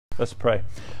Let's pray.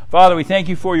 Father, we thank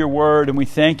you for your word, and we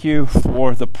thank you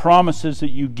for the promises that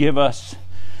you give us,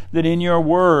 that in your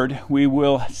word we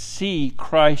will see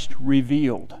Christ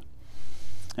revealed.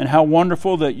 And how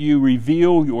wonderful that you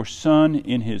reveal your Son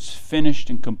in his finished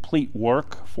and complete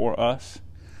work for us.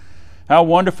 How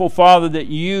wonderful, Father, that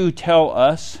you tell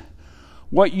us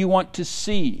what you want to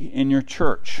see in your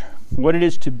church, what it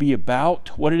is to be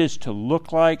about, what it is to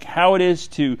look like, how it is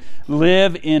to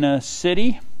live in a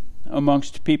city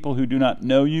amongst people who do not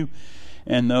know you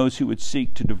and those who would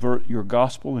seek to divert your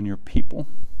gospel and your people.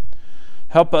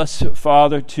 Help us,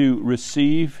 Father, to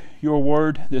receive your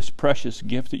word, this precious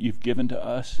gift that you've given to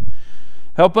us.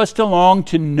 Help us to long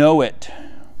to know it.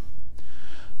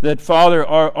 That, Father,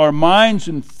 our minds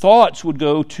and thoughts would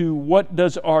go to, what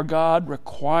does our God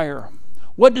require?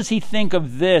 What does he think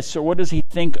of this, or what does he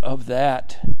think of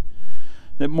that?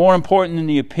 That more important than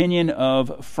the opinion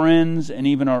of friends and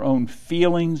even our own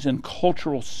feelings and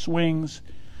cultural swings,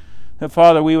 that,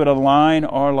 Father, we would align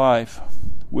our life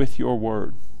with your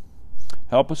word.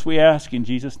 Help us, we ask, in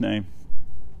Jesus' name.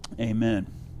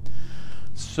 Amen.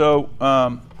 So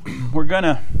we're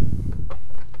gonna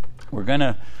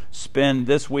spend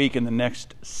this week and the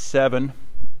next 7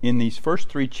 in these first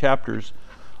 3 chapters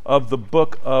of the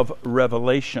book of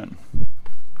Revelation.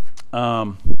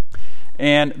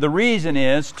 And the reason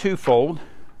is twofold.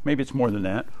 Maybe it's more than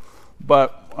that.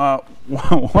 But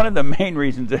one of the main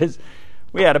reasons is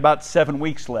we had about 7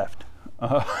 weeks left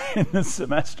in the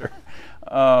semester.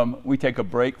 We take a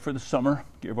break for the summer,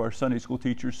 give our Sunday school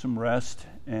teachers some rest.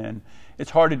 And it's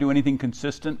hard to do anything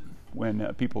consistent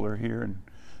when people are here and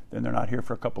then they're not here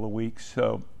for a couple of weeks.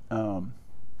 So,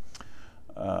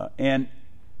 and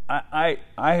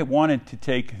I wanted to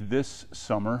take this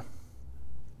summer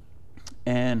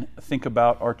and think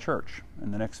about our church in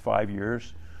the next 5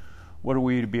 years. What are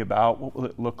we to be about? What will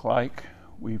it look like?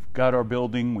 We've got our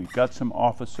building. We've got some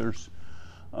officers.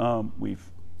 What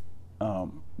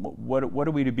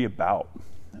are we to be about?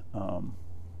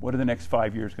 What are the next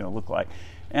 5 years going to look like?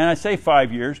 And I say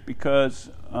 5 years because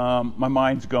my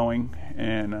mind's going,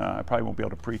 and I probably won't be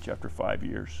able to preach after 5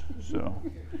 years. So,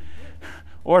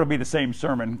 or it'll be the same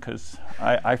sermon because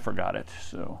I forgot it.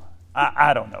 So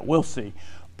I don't know. We'll see.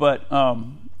 But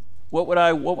what would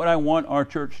I want our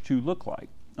church to look like?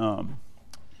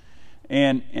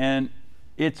 And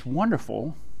it's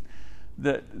wonderful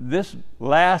that this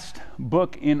last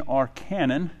book in our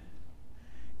canon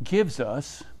gives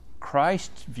us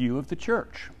Christ's view of the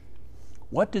church.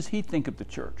 What does he think of the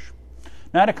church?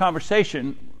 Now, I had a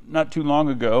conversation not too long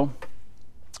ago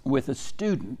with a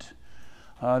student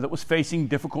that was facing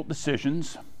difficult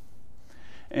decisions.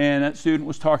 And that student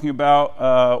was talking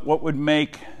about what would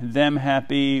make them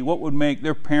happy, what would make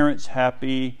their parents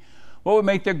happy, what would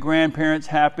make their grandparents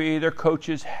happy, their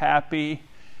coaches happy.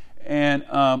 And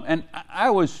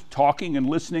I was talking and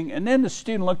listening, and then the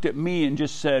student looked at me and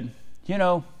just said,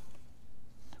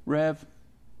 Rev,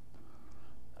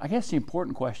 I guess the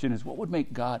important question is, what would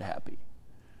make God happy?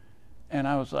 And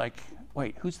I was like,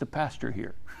 wait, who's the pastor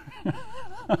here?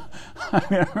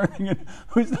 I'm thinking,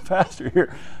 who's the pastor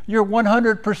here? You're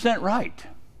 100% right.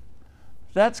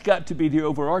 That's got to be the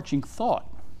overarching thought.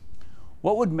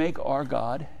 What would make our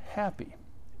God happy?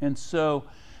 And so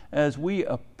as we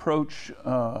approach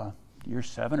year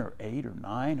 7 or 8 or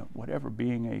 9 or whatever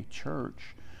being a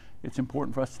church, it's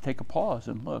important for us to take a pause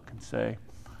and look and say,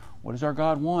 what does our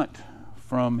God want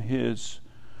from his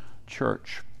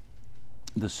church?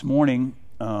 This morning,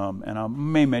 and I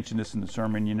may mention this in the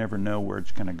sermon, you never know where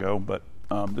it's going to go, but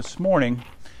this morning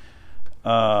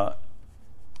there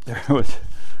was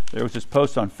this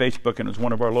post on Facebook, and it was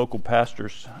one of our local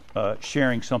pastors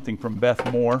sharing something from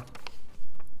Beth Moore.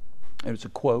 It was a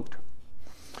quote,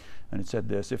 and it said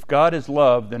this: "If God is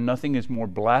love, then nothing is more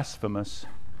blasphemous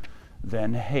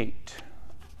than hate.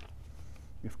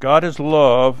 If God is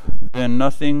love, then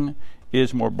nothing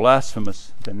is more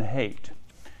blasphemous than hate."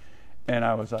 And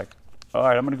I was like, all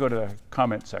right, I'm going to go to the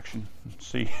comment section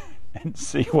and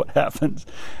see what happens.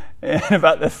 And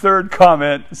about the third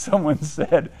comment, someone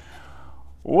said,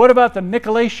 "What about the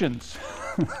Nicolaitans?"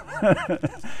 And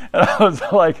I was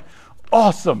like,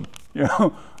 awesome,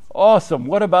 awesome.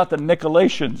 What about the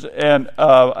Nicolaitans? And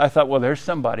I thought, well, there's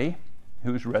somebody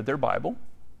who's read their Bible.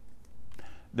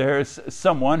 There's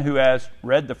someone who has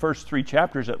read the first 3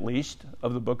 chapters at least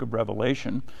of the book of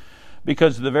Revelation.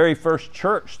 Because the very first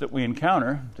church that we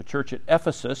encounter, the church at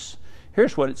Ephesus,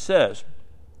 here's what it says.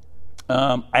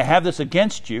 I have this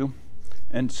against you,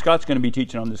 and Scott's going to be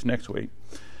teaching on this next week,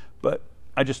 but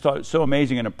I just thought it so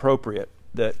amazing and appropriate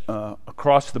that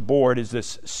across the board is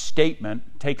this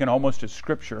statement taken almost as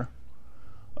scripture.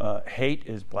 Hate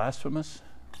is blasphemous.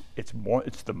 It's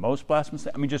the most blasphemous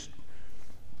thing. I mean, just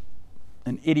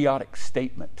an idiotic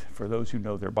statement for those who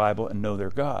know their Bible and know their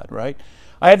God, right?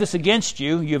 I have this against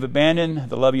you. You have abandoned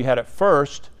the love you had at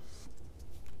first.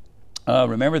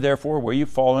 Remember, therefore, where you've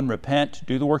fallen, repent,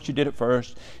 do the works you did at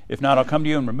first. If not, I'll come to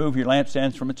you and remove your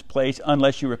lampstands from its place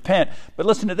unless you repent. But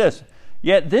listen to this.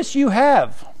 Yet this you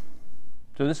have.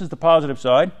 So this is the positive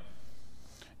side.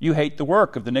 You hate the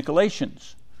work of the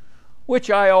Nicolaitans, which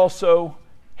I also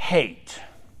hate.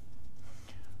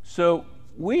 So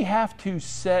we have to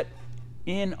set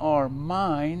in our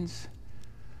minds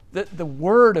that the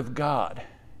Word of God,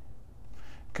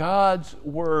 God's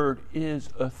Word, is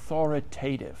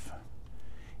authoritative.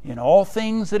 In all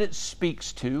things that it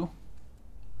speaks to,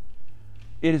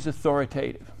 it is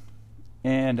authoritative.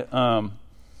 And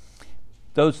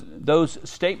those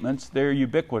statements, they're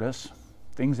ubiquitous.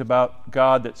 Things about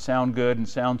God that sound good and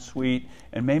sound sweet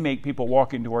and may make people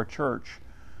walk into our church.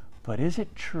 But is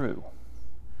it true?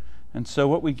 And so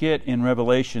what we get in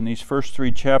Revelation, these first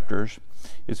 3 chapters,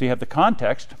 is we have the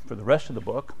context for the rest of the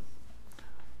book.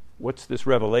 What's this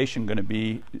revelation going to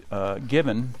be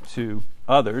given to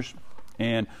others?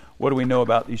 And what do we know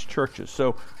about these churches?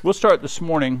 So we'll start this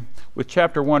morning with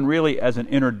chapter 1 really as an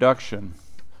introduction.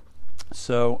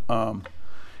 So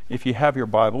if you have your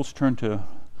Bibles, turn to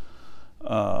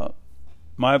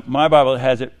my Bible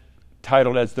has it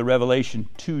titled as the Revelation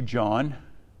to John.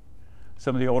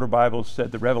 Some of the older Bibles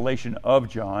said the Revelation of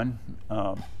John.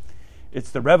 It's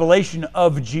the revelation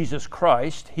of Jesus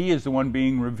Christ. He is the one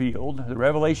being revealed. The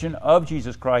revelation of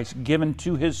Jesus Christ given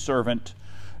to his servant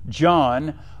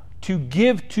John to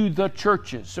give to the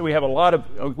churches. So we have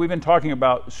we've been talking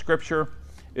about Scripture,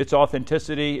 its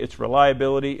authenticity, its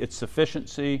reliability, its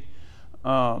sufficiency.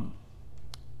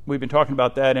 We've been talking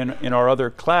about that in our other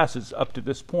classes up to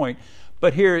this point.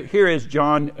 But here is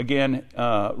John again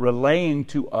relaying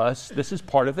to us, this is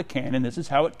part of the canon, this is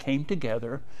how it came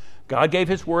together. God gave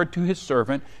his word to his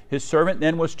servant. His servant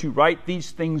then was to write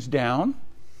these things down.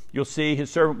 You'll see his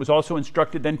servant was also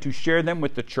instructed then to share them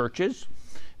with the churches.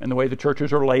 And the way the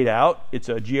churches are laid out, it's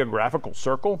a geographical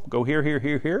circle. Go here, here,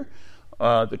 here, here.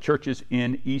 The churches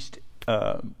in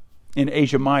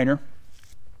Asia Minor.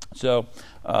 So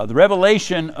the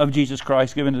revelation of Jesus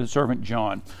Christ given to the servant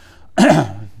John.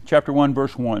 Chapter 1,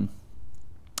 verse 1.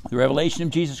 The revelation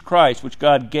of Jesus Christ, which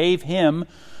God gave him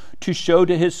to show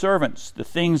to his servants the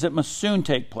things that must soon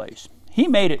take place. He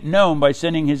made it known by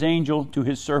sending his angel to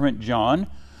his servant John,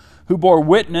 who bore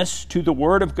witness to the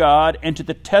word of God and to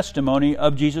the testimony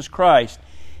of Jesus Christ,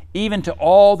 even to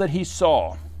all that he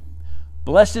saw.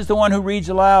 Blessed is the one who reads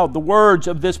aloud the words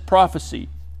of this prophecy,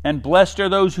 and blessed are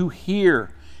those who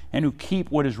hear and who keep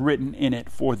what is written in it,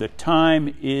 for the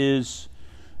time is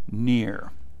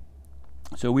near.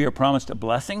 So we are promised a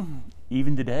blessing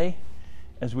even today.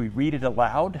 As we read it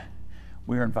aloud,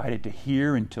 we are invited to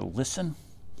hear and to listen.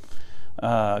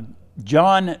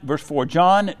 John, verse 4,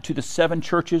 John, to the 7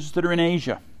 churches that are in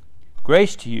Asia,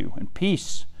 grace to you and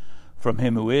peace from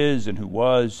him who is and who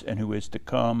was and who is to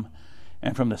come,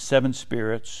 and from the 7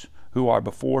 spirits who are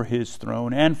before his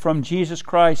throne, and from Jesus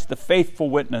Christ, the faithful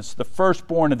witness, the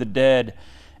firstborn of the dead,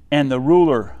 and the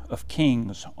ruler of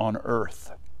kings on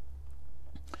earth.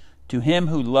 To him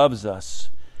who loves us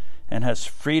and has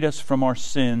freed us from our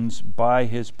sins by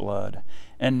his blood,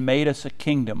 and made us a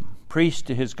kingdom, priest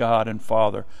to his God and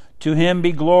Father. To him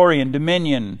be glory and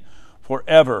dominion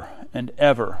forever and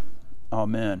ever.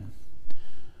 Amen.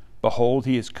 Behold,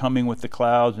 he is coming with the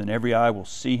clouds, and every eye will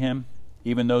see him,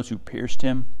 even those who pierced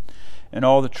him. And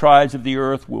all the tribes of the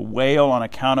earth will wail on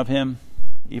account of him.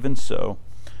 Even so,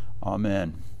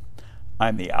 amen. I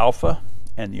am the Alpha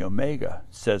and the Omega,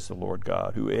 says the Lord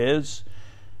God, who is,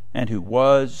 and who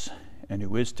was, and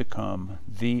who is to come,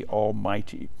 the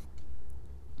Almighty.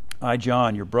 I,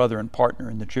 John, your brother and partner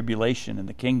in the tribulation and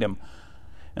the kingdom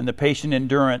and the patient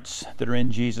endurance that are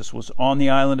in Jesus, was on the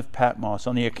island of Patmos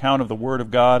on the account of the word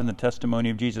of God and the testimony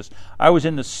of Jesus. I was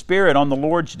in the Spirit on the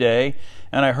Lord's day,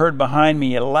 and I heard behind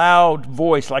me a loud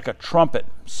voice like a trumpet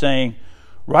saying,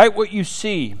 write what you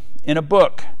see in a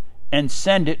book and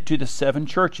send it to the 7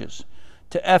 churches,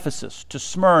 to Ephesus, to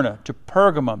Smyrna, to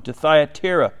Pergamum, to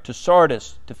Thyatira, to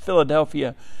Sardis, to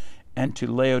Philadelphia, and to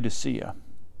Laodicea.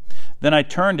 Then I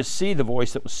turned to see the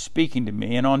voice that was speaking to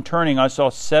me, and on turning I saw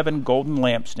 7 golden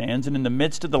lampstands, and in the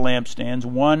midst of the lampstands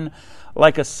one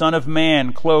like a son of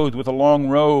man, clothed with a long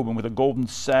robe and with a golden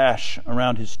sash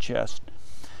around his chest.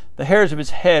 The hairs of his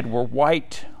head were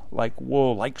white like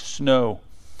wool, like snow.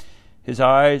 His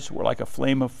eyes were like a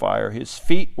flame of fire. His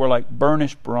feet were like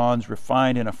burnished bronze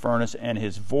refined in a furnace, and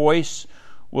his voice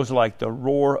was like the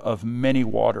roar of many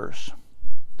waters.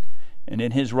 And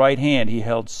in his right hand he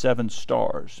held 7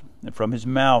 stars. And from his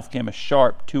mouth came a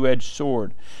sharp, 2-edged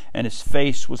sword, and his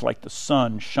face was like the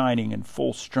sun shining in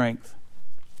full strength.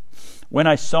 When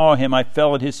I saw him, I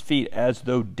fell at his feet as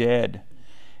though dead.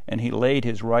 And he laid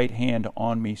his right hand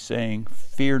on me, saying,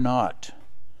 Fear not.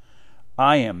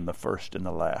 I am the first and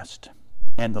the last,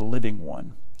 and the living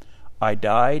one. I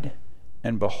died,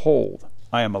 and behold,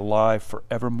 I am alive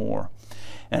forevermore.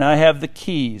 And I have the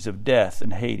keys of death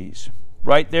and Hades.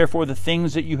 Write therefore the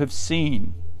things that you have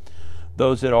seen,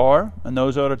 those that are, and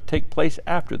those that are to take place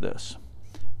after this.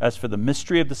 As for the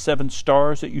mystery of the 7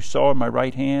 stars that you saw in my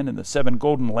right hand, and the 7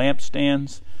 golden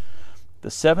lampstands, the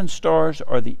 7 stars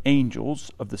are the angels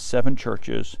of the 7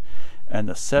 churches, and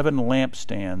the 7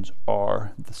 lampstands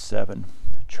are the 7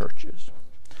 churches.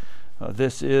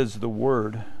 This is the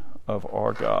word of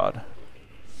our God.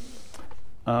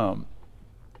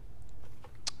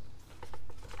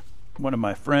 One of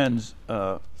my friends'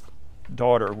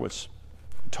 daughter was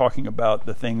talking about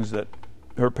the things that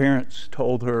her parents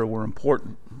told her were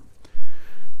important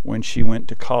when she went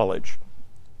to college.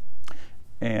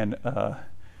 And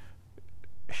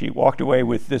she walked away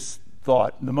with this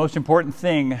thought: the most important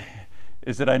thing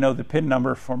is that I know the PIN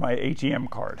number for my ATM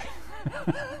card.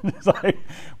 It's like,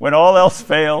 when all else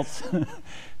fails,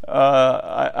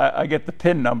 I get the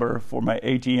PIN number for my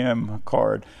ATM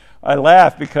card. I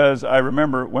laugh because I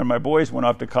remember when my boys went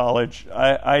off to college,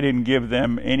 I didn't give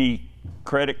them any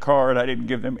credit card. I didn't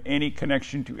give them any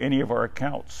connection to any of our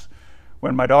accounts.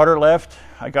 When my daughter left,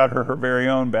 I got her very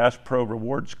own Bass Pro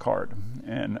Rewards card.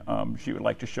 And she would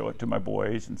like to show it to my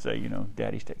boys and say,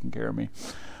 Daddy's taking care of me.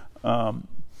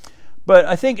 But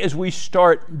I think as we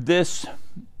start this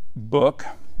book,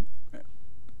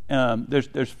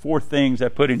 there's 4 things I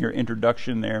put in your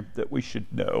introduction there that we should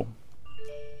know.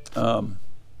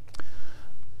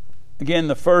 Again,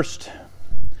 the first,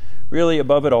 really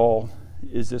above it all,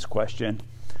 is this question: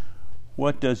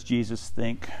 what does Jesus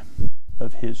think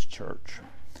of his church?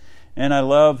 And I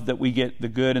love that we get the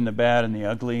good and the bad and the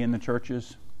ugly in the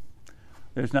churches.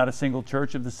 There's not a single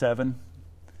church of the 7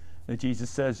 that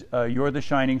Jesus says, you're the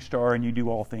shining star and you do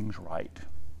all things right.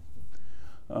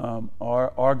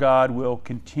 Our God will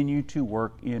continue to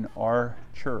work in our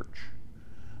church.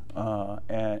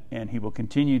 And he will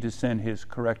continue to send his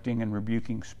correcting and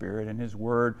rebuking spirit, and his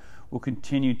word will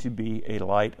continue to be a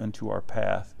light unto our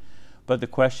path. But the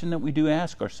question that we do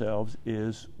ask ourselves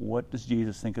is, what does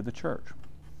Jesus think of the church?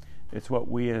 It's what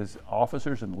we as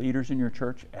officers and leaders in your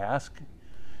church ask.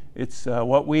 It's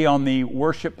what we on the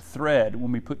worship thread,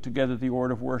 when we put together the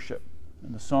order of worship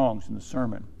and the songs and the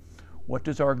sermon. What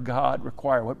does our God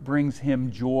require? What brings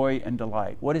him joy and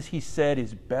delight? What has he said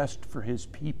is best for his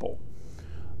people?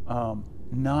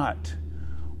 Not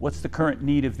what's the current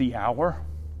need of the hour?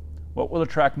 What will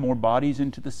attract more bodies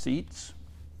into the seats?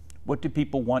 What do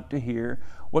people want to hear?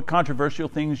 What controversial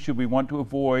things should we want to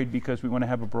avoid because we want to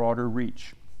have a broader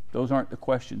reach? Those aren't the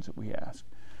questions that we ask.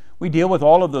 We deal with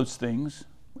all of those things,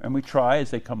 and we try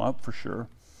as they come up, for sure.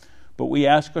 But we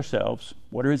ask ourselves,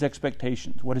 what are his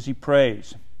expectations? What does he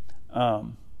praise?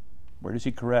 Where does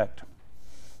he correct?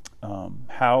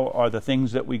 How are the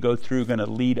things that we go through going to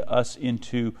lead us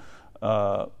into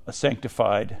a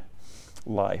sanctified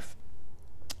life?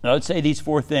 Now, I would say these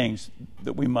 4 things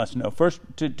that we must know. First,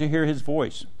 to hear his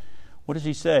voice. What does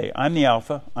he say? I'm the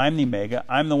Alpha, I'm the Omega,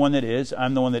 I'm the one that is,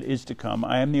 I'm the one that is to come,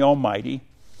 I am the Almighty.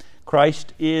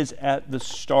 Christ is at the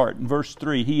start. In verse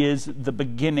 3, he is the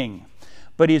beginning,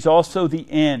 but he is also the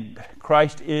end.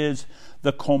 Christ is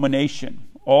the culmination.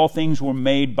 All things were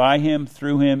made by him,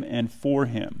 through him, and for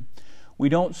him. We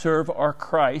don't serve our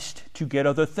Christ to get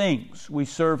other things. We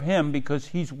serve him because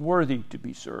he's worthy to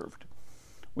be served.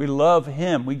 We love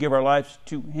him. We give our lives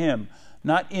to him.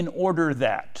 Not in order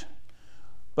that,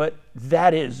 but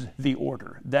that is the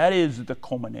order. That is the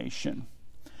culmination.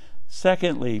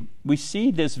 Secondly, we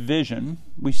see this vision.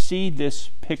 We see this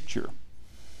picture.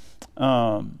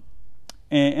 And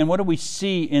what do we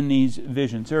see in these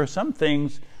visions? There are some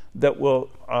things that will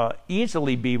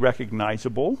easily be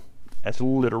recognizable as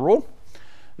literal.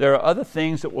 There are other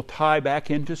things that will tie back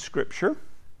into Scripture.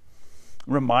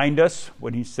 Remind us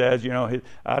when he says, out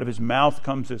of his mouth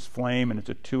comes this flame and it's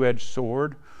a 2-edged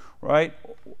sword, right?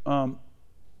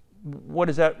 What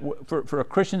is that for a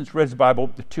Christian that's read the Bible?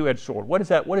 The 2-edged sword. What does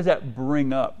that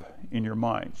bring up in your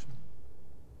minds?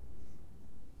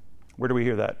 Where do we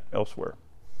hear that elsewhere?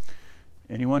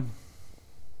 Anyone?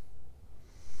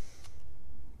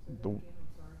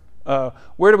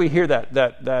 Where do we hear that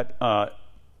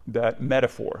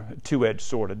metaphor? A 2-edged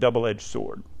sword, a double-edged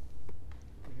sword.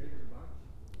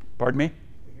 Pardon me?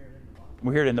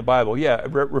 We hear it in the Bible. Yeah,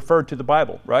 referred to the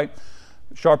Bible, right?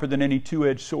 Sharper than any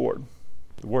 2-edged sword.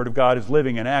 The Word of God is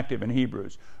living and active in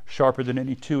Hebrews, sharper than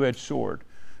any two-edged sword,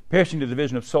 piercing to the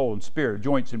division of soul and spirit,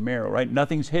 joints and marrow, right?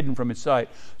 Nothing's hidden from his sight.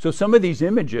 So some of these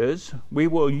images we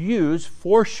will use,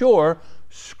 for sure,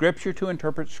 Scripture to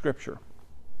interpret Scripture.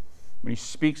 When he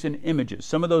speaks in images,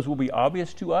 some of those will be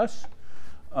obvious to us,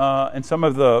 and some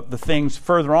of the things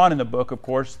further on in the book, of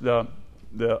course, the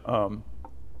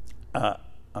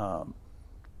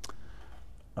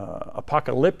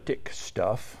apocalyptic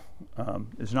stuff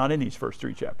is not in these first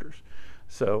 3 chapters.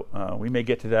 So we may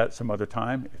get to that some other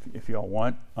time if y'all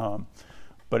want.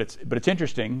 But it's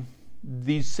interesting.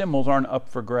 These symbols aren't up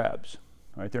for grabs.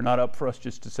 Right? They're not up for us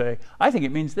just to say, I think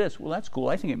it means this. Well, that's cool.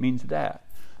 I think it means that.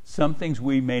 Some things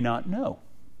we may not know.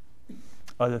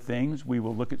 Other things we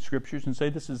will look at scriptures and say,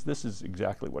 this is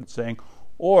exactly what it's saying.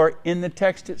 Or in the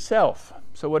text itself.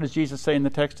 So what does Jesus say in the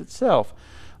text itself?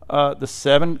 The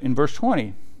 7, in verse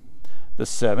 20, the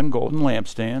 7 golden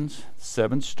lampstands,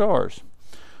 7 stars,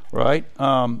 right,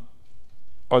 are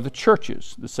the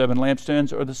churches. The 7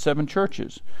 lampstands are the 7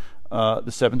 churches.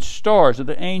 The 7 stars are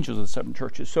the angels of the 7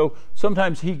 churches. So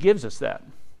sometimes he gives us that.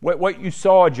 What you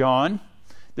saw, John,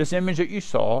 this image that you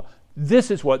saw,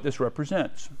 this is what this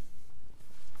represents.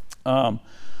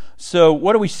 So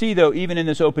what do we see, though, even in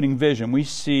this opening vision? We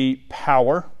see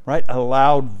power, right? A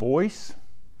loud voice.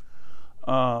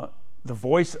 The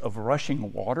voice of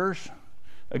rushing waters.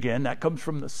 Again, that comes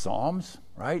from the Psalms,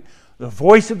 right? The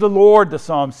voice of the Lord, the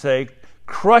Psalms say,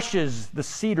 crushes the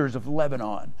cedars of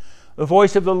Lebanon. The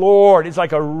voice of the Lord is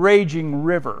like a raging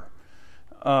river.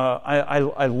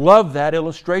 I love that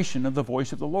illustration of the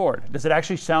voice of the Lord. Does it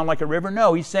actually sound like a river?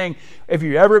 No, he's saying, have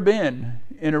you ever been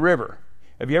in a river?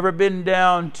 Have you ever been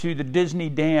down to the Disney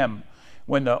Dam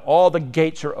when all the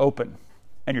gates are open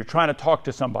and you're trying to talk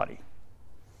to somebody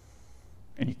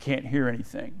and you can't hear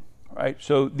anything, right?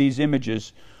 So these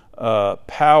images,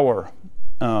 power,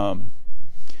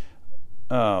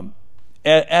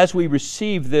 as we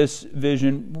receive this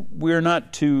vision, we're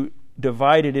not to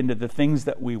divide it into the things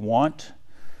that we want,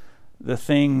 the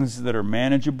things that are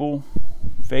manageable.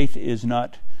 Faith is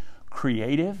not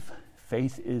creative.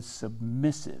 Faith is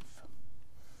submissive.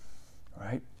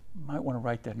 Right? You might want to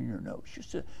write that in your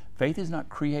notes. Faith is not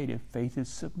creative. Faith is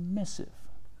submissive.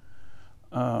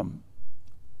 And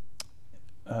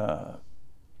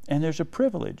there's a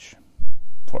privilege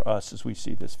for us as we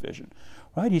see this vision.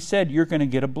 Right? He said you're going to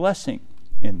get a blessing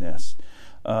in this.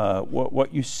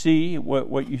 What you see,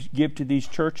 what you give to these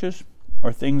churches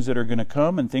are things that are going to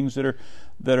come and things that are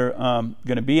going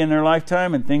to be in their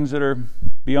lifetime and things that are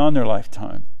beyond their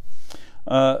lifetime.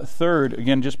 Third,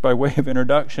 again, just by way of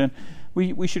introduction,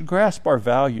 we should grasp our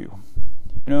value.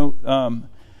 You know,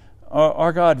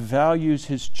 our God values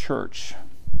His church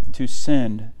to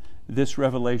send this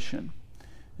revelation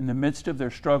in the midst of their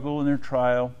struggle and their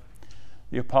trial.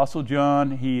 The Apostle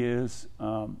John, he is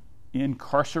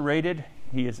incarcerated.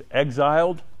 He is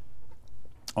exiled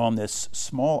on this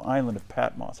small island of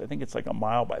Patmos. I think it's like 1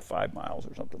 mile by 5 miles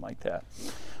or something like that.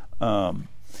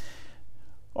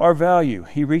 Our value,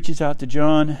 he reaches out to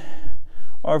John.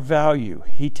 Our value,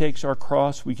 he takes our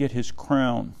cross, we get his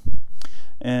crown.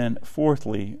 And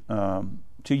fourthly,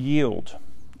 to yield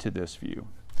to this view.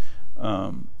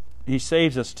 He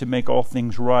saves us to make all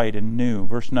things right and new.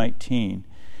 Verse 19,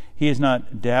 he is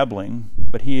not dabbling,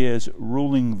 but he is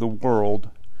ruling the world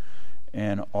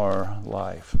and our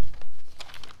life.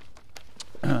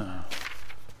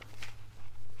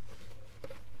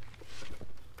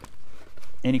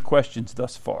 Any questions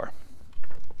thus far?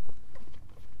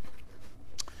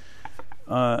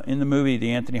 In the movie,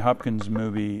 the Anthony Hopkins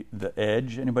movie, The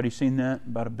Edge, anybody seen that?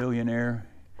 About a billionaire.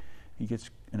 He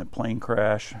gets in a plane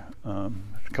crash. A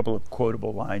couple of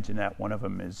quotable lines in that. One of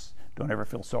them is, don't ever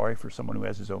feel sorry for someone who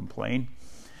has his own plane.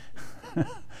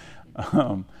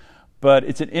 But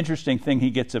it's an interesting thing. He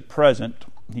gets a present.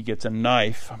 He gets a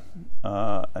knife,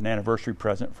 an anniversary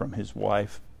present from his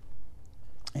wife.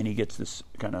 And he gets this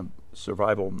kind of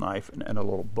survival knife and a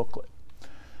little booklet.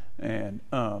 And,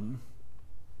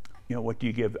 you know, what do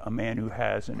you give a man who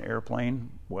has an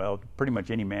airplane? Well, pretty much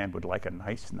any man would like a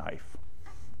nice knife.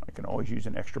 I can always use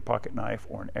an extra pocket knife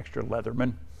or an extra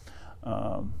Leatherman.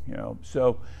 You know,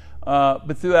 so,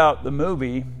 but throughout the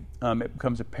movie, it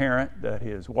becomes apparent that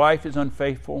his wife is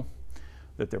unfaithful,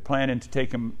 that they're planning to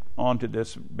take him onto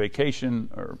this vacation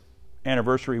or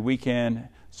anniversary weekend,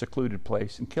 secluded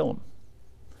place, and kill him.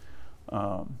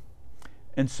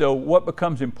 And so what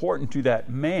becomes important to that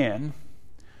man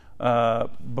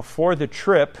before the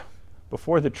trip,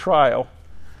 before the trial,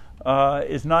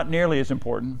 is not nearly as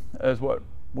important as what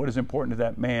is important to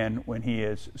that man when he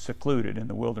is secluded in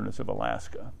the wilderness of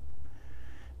Alaska.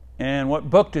 And what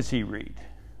book does he read?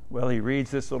 Well, he reads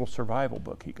this little survival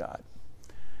book he got.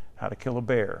 How to kill a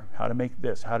bear, how to make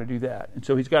this, how to do that. And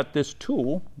so he's got this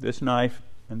tool, this knife,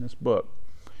 and this book.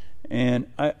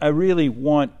 And I really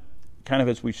want, kind of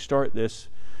as we start this,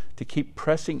 to keep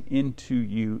pressing into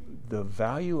you the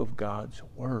value of God's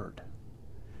Word.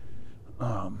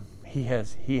 He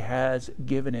has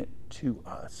given it to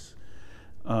us.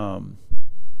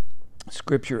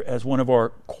 Scripture as one of our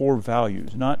core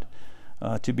values, not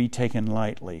to be taken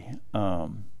lightly.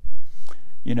 And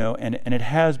it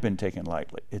has been taken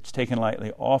lightly. It's taken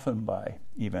lightly often by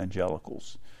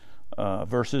evangelicals.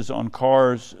 Verses on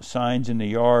cars, signs in the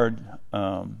yard.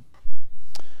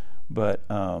 But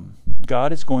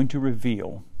God is going to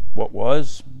reveal what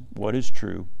was, what is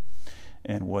true,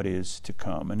 and what is to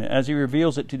come. And as he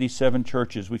reveals it to these 7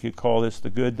 churches, we could call this the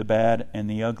good, the bad, and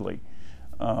the ugly.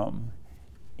 I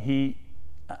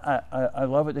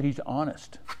love it that he's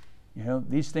honest.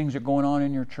 These things are going on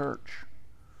in your church.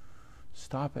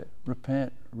 Stop it.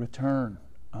 Repent. Return.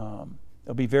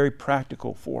 It'll be very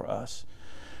practical for us.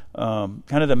 Kind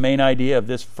of the main idea of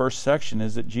this first section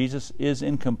is that Jesus is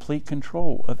in complete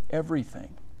control of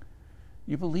everything.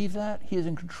 You believe that? He is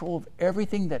in control of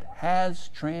everything that has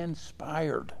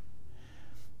transpired.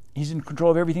 He's in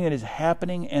control of everything that is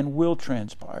happening and will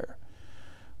transpire.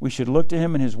 We should look to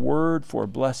him and his word for a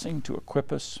blessing to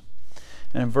equip us.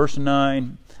 And in verse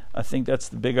 9, I think that's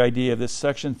the big idea of this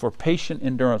section, for patient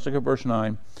endurance. Look at verse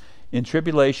 9. In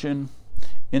tribulation,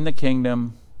 in the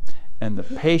kingdom, and the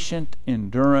patient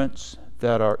endurance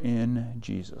that are in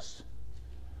Jesus.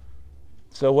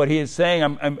 So what he is saying,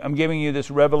 I'm giving you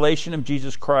this revelation of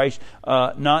Jesus Christ,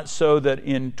 not so that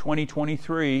in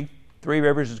 2023, Three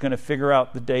Rivers is going to figure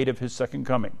out the date of his second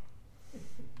coming.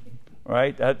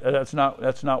 Right? That's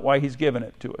not why he's given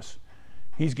it to us.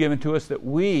 He's given to us that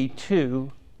we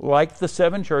too, like the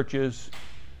 7 churches,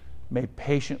 may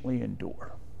patiently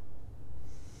endure.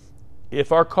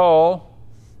 If our call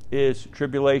is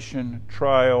tribulation,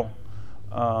 trial,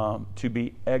 to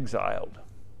be exiled,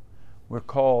 we're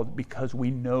called because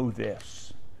we know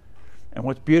this. And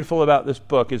what's beautiful about this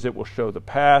book is it will show the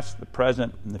past, the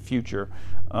present, and the future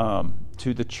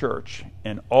to the church.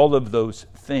 And all of those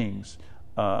things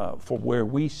for where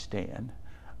we stand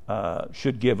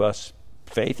should give us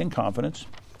faith and confidence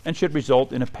and should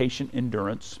result in a patient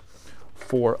endurance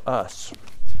for us.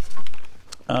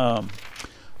 All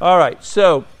right,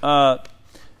 so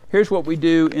here's what we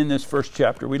do in this first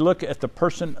chapter. We look at the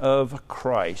person of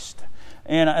Christ.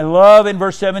 And I love in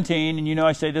verse 17, and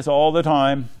I say this all the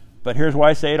time, but here's why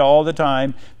I say it all the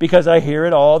time, because I hear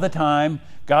it all the time.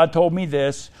 God told me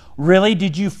this. Really,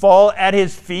 did you fall at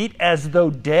his feet as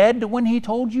though dead when he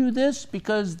told you this?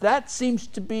 Because that seems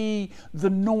to be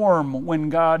the norm when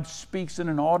God speaks in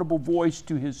an audible voice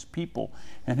to his people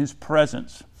and his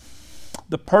presence.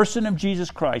 The person of Jesus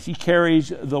Christ, he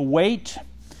carries the weight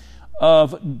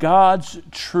of God's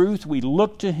truth. We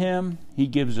look to him. He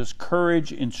gives us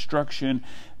courage, instruction.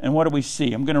 And what do we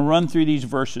see? I'm going to run through these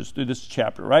verses, through this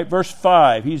chapter, right? Verse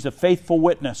 5, he's a faithful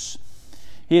witness.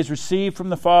 He has received from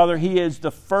the Father. He is the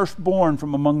firstborn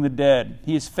from among the dead.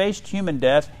 He has faced human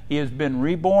death. He has been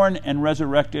reborn and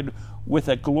resurrected with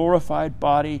a glorified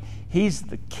body. He's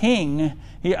the king.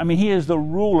 He is the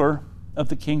ruler of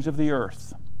the kings of the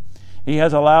earth. He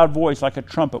has a loud voice like a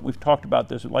trumpet. We've talked about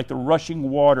this, like the rushing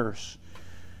waters.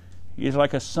 He is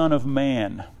like a son of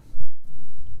man.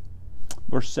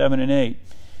 Verse 7 and 8.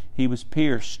 He was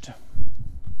pierced.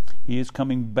 He is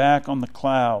coming back on the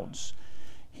clouds.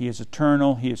 He is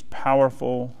eternal. He is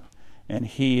powerful. And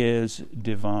he is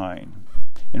divine.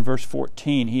 In verse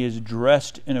 14, he is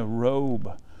dressed in a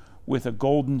robe with a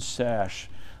golden sash.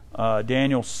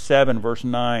 Daniel 7 verse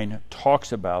 9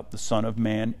 talks about the Son of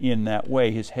Man in that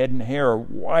way. His head and hair are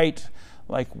white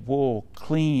like wool,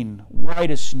 clean,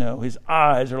 white as snow. His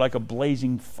eyes are like a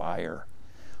blazing fire,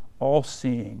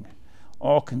 all-seeing,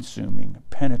 all-consuming,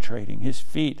 penetrating. His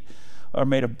feet are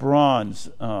made of bronze.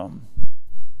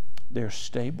 They're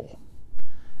stable.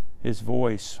 His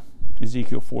voice,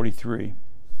 Ezekiel 43.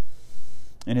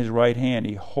 In his right hand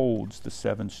he holds the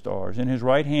 7 stars. In his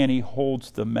right hand he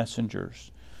holds the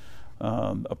messengers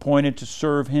appointed to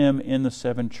serve him in the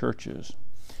 7 churches.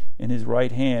 In his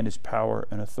right hand is power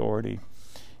and authority.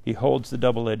 He holds the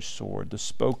double-edged sword, the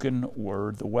spoken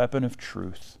word, the weapon of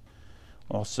truth.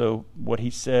 Also, what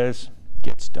he says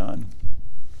gets done.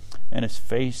 And his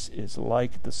face is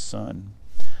like the sun.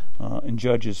 In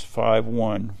Judges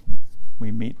 5:1,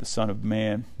 we meet the Son of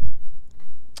Man.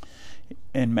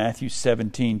 In Matthew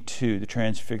 17:2, the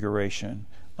Transfiguration,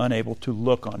 unable to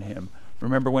look on him.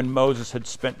 Remember when Moses had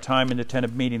spent time in the tent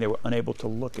of meeting, they were unable to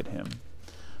look at him.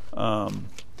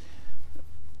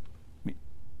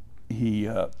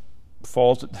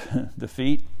 falls at the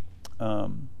feet.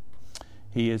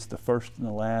 He is the first and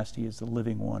the last. He is the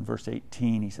living one. Verse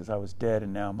 18, he says, I was dead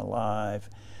and now I'm alive,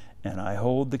 and I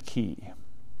hold the key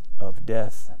of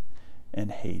death and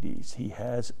Hades. He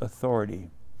has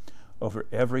authority over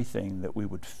everything that we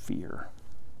would fear.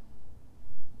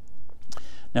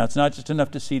 Now, it's not just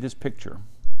enough to see this picture,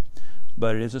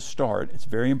 but it is a start. It's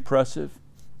very impressive.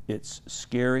 It's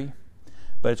scary,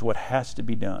 but it's what has to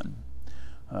be done.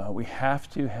 We have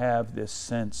to have this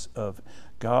sense of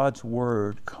God's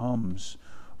Word comes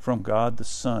from God the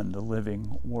Son, the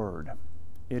living Word.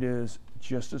 It is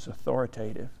just as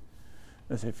authoritative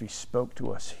as if He spoke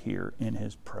to us here in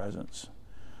His presence.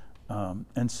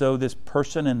 And so this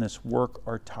person and this work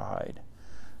are tied.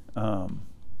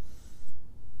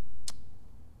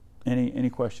 Any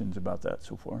questions about that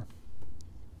so far?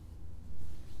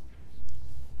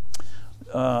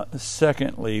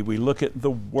 Secondly, we look at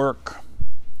the work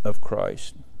of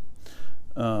Christ.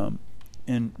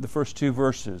 In the first two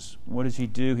verses, what does He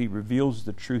do? He reveals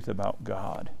the truth about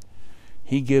God.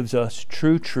 He gives us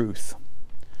true truth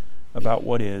about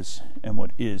what is and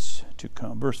what is to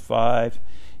come. Verse 5,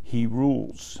 He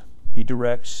rules. He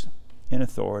directs in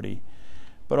authority.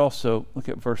 But also, look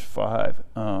at verse 5.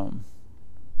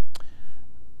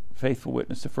 Faithful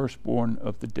witness, the firstborn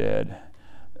of the dead,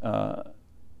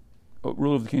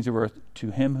 ruler of the kings of earth,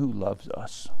 to Him who loves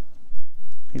us.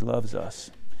 He loves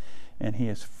us, and He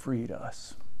has freed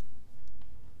us.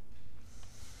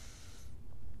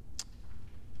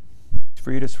 He's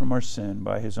freed us from our sin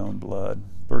by His own blood.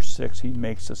 Verse 6, He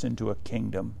makes us into a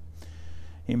kingdom.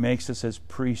 He makes us as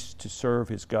priests to serve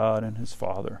His God and His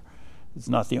Father. It's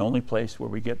not the only place where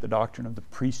we get the doctrine of the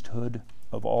priesthood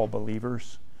of all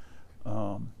believers,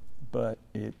 but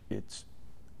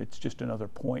it's just another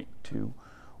point to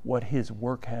what His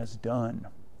work has done.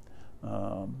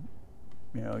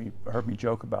 You heard me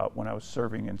joke about when I was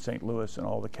serving in St. Louis and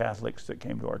all the Catholics that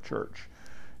came to our church.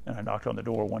 And I knocked on the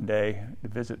door one day to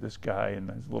visit this guy, and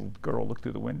this little girl looked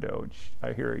through the window, and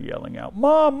I hear her yelling out,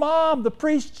 "Mom, Mom, the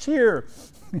priest's here!"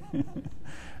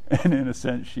 And in a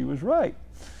sense, she was right.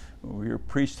 We are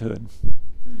priesthood.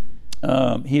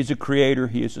 He is a creator.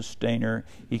 He is a sustainer.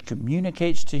 He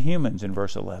communicates to humans in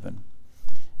verse 11.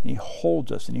 And He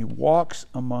holds us, and He walks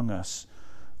among us,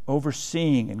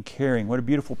 overseeing and caring. What a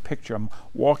beautiful picture. I'm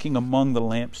walking among the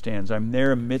lampstands. I'm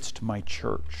there amidst my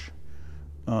church.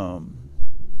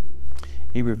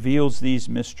 He reveals these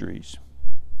mysteries,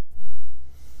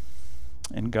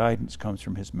 and guidance comes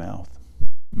from His mouth.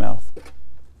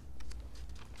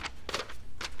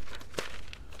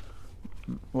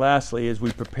 Lastly, as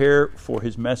we prepare for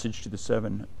His message to the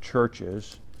 7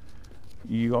 churches,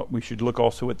 we should look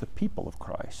also at the people of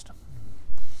Christ.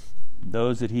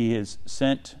 Those that He has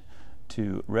sent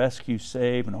to rescue,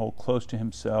 save, and hold close to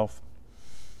Himself.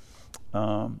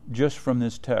 Just from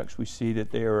this text, we see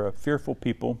that they are a fearful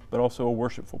people, but also a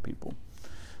worshipful people.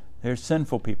 They're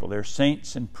sinful people. They're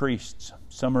saints and priests.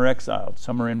 Some are exiled.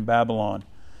 Some are in Babylon.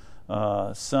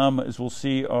 Some, as we'll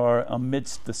see, are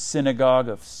amidst the synagogue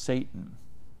of Satan.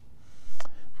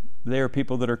 They are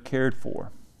people that are cared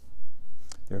for.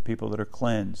 They are people that are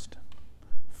cleansed,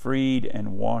 freed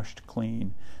and washed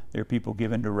clean. They are people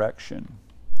given direction,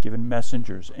 given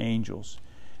messengers, angels,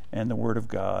 and the Word of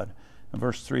God. In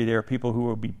verse 3, there are people who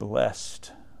will be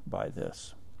blessed by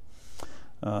this.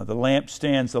 The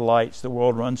lampstands, the lights, the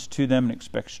world runs to them and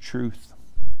expects truth.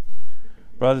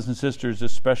 Brothers and sisters,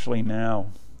 especially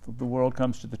now, the world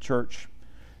comes to the church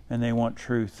and they want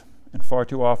truth. And far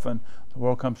too often, the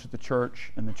world comes to the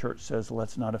church and the church says,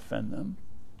 let's not offend them.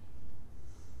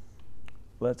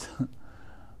 Let's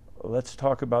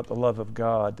talk about the love of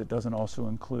God that doesn't also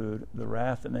include the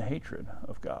wrath and the hatred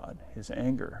of God, His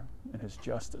anger and His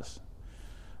justice.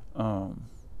 On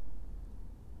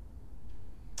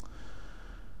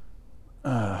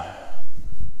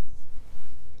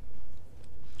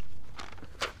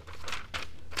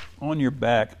your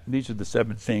back, these are the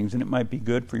 7 things, and it might be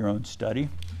good for your own study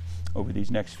over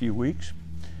these next few weeks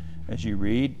as you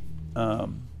read.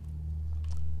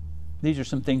 These are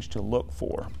some things to look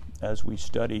for as we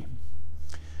study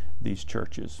these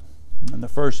churches. And the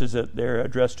first is that they're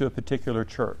addressed to a particular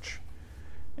church.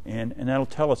 And that'll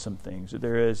tell us some things. That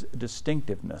there is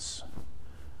distinctiveness.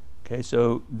 Okay,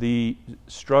 so the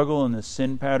struggle and the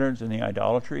sin patterns and the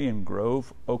idolatry in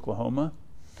Grove, Oklahoma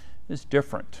is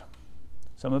different.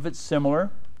 Some of it's similar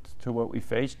to what we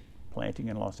faced planting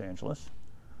in Los Angeles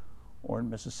or in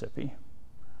Mississippi.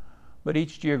 But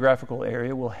each geographical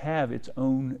area will have its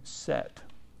own set.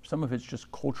 Some of it's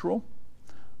just cultural.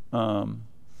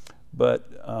 But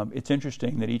it's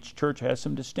interesting that each church has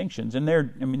some distinctions. And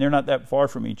they're not that far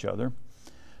from each other.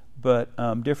 But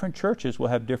different churches will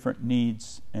have different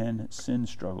needs and sin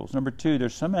struggles. Number 2,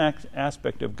 there's some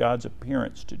aspect of God's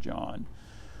appearance to John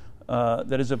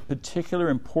that is of particular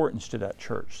importance to that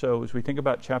church. So as we think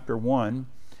about chapter 1,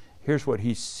 here's what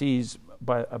he sees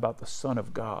about the Son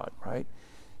of God, right?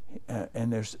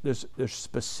 And there's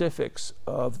specifics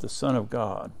of the Son of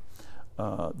God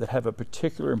that have a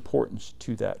particular importance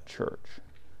to that church.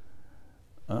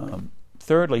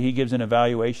 Thirdly, he gives an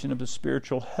evaluation of the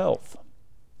spiritual health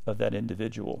of that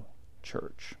individual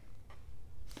church.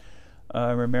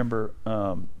 I remember,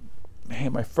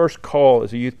 my first call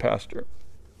as a youth pastor,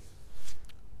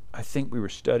 I think we were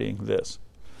studying this.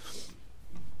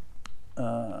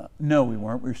 No, we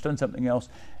weren't. We were studying something else.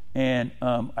 And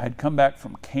I had come back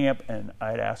from camp, and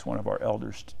I had asked one of our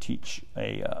elders to teach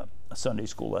a Sunday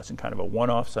school lesson, kind of a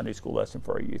one-off Sunday school lesson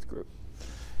for our youth group.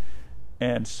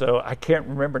 And so I can't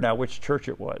remember now which church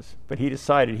it was, but he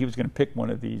decided he was going to pick one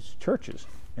of these churches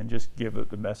and just give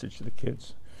the message to the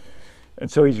kids. And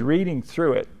so he's reading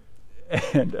through it,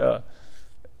 and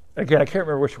again, I can't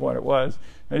remember which one it was.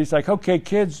 And he's like, "Okay,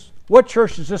 kids, what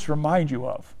church does this remind you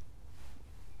of?"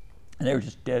 And they were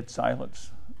just dead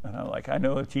silence. And I'm like, I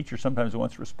know a teacher sometimes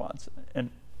wants a response. And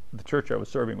the church I was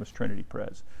serving was Trinity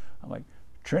Pres. I'm like,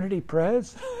 "Trinity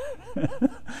Pres?"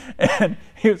 And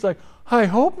he was like, "I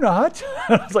hope not."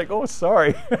 I was like, "Oh,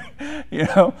 sorry."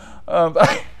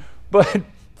 But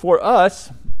for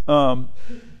us,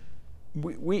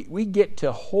 we get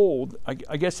to hold,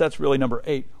 I guess that's really number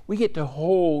 8, we get to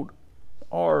hold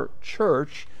our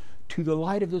church to the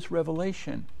light of this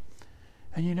revelation.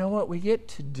 And you know what? We get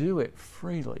to do it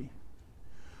freely.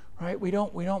 Right? We're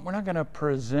not going to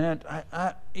present,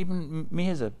 even me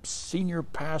as a senior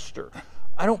pastor,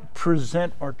 I don't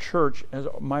present our church as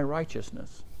my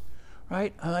righteousness.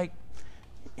 Right? I'm like,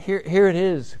 here it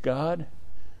is, God.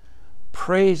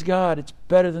 Praise God. It's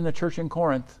better than the church in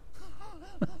Corinth.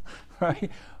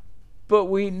 Right? But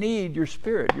we need your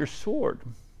Spirit, your sword.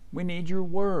 We need your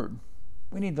word.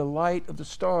 We need the light of the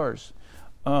stars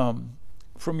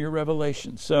from your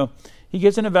revelation. So he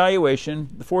gives an evaluation.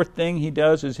 The 4th thing he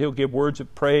does is he'll give words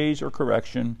of praise or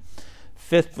correction.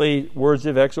 5thly, words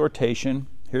of exhortation.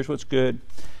 Here's what's good.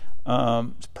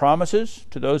 Promises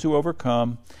to those who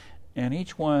overcome. And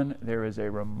each one, there is a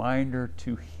reminder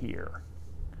to hear.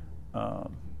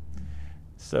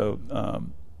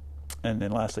 And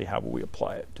then lastly, how will we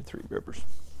apply it to Three Rivers?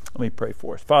 Let me pray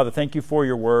for us. Father, thank you for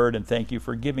your word, and thank you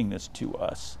for giving this to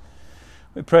us.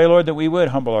 We pray, Lord, that we would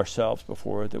humble ourselves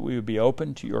before it, that we would be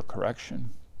open to your correction,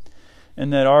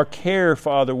 and that our care,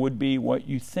 Father, would be what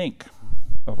you think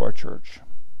of our church,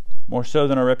 more so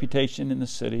than our reputation in the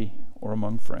city or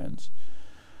among friends.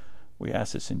 We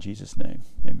ask this in Jesus' name.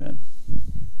 Amen.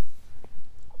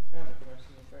 I have a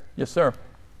question. Yes, sir.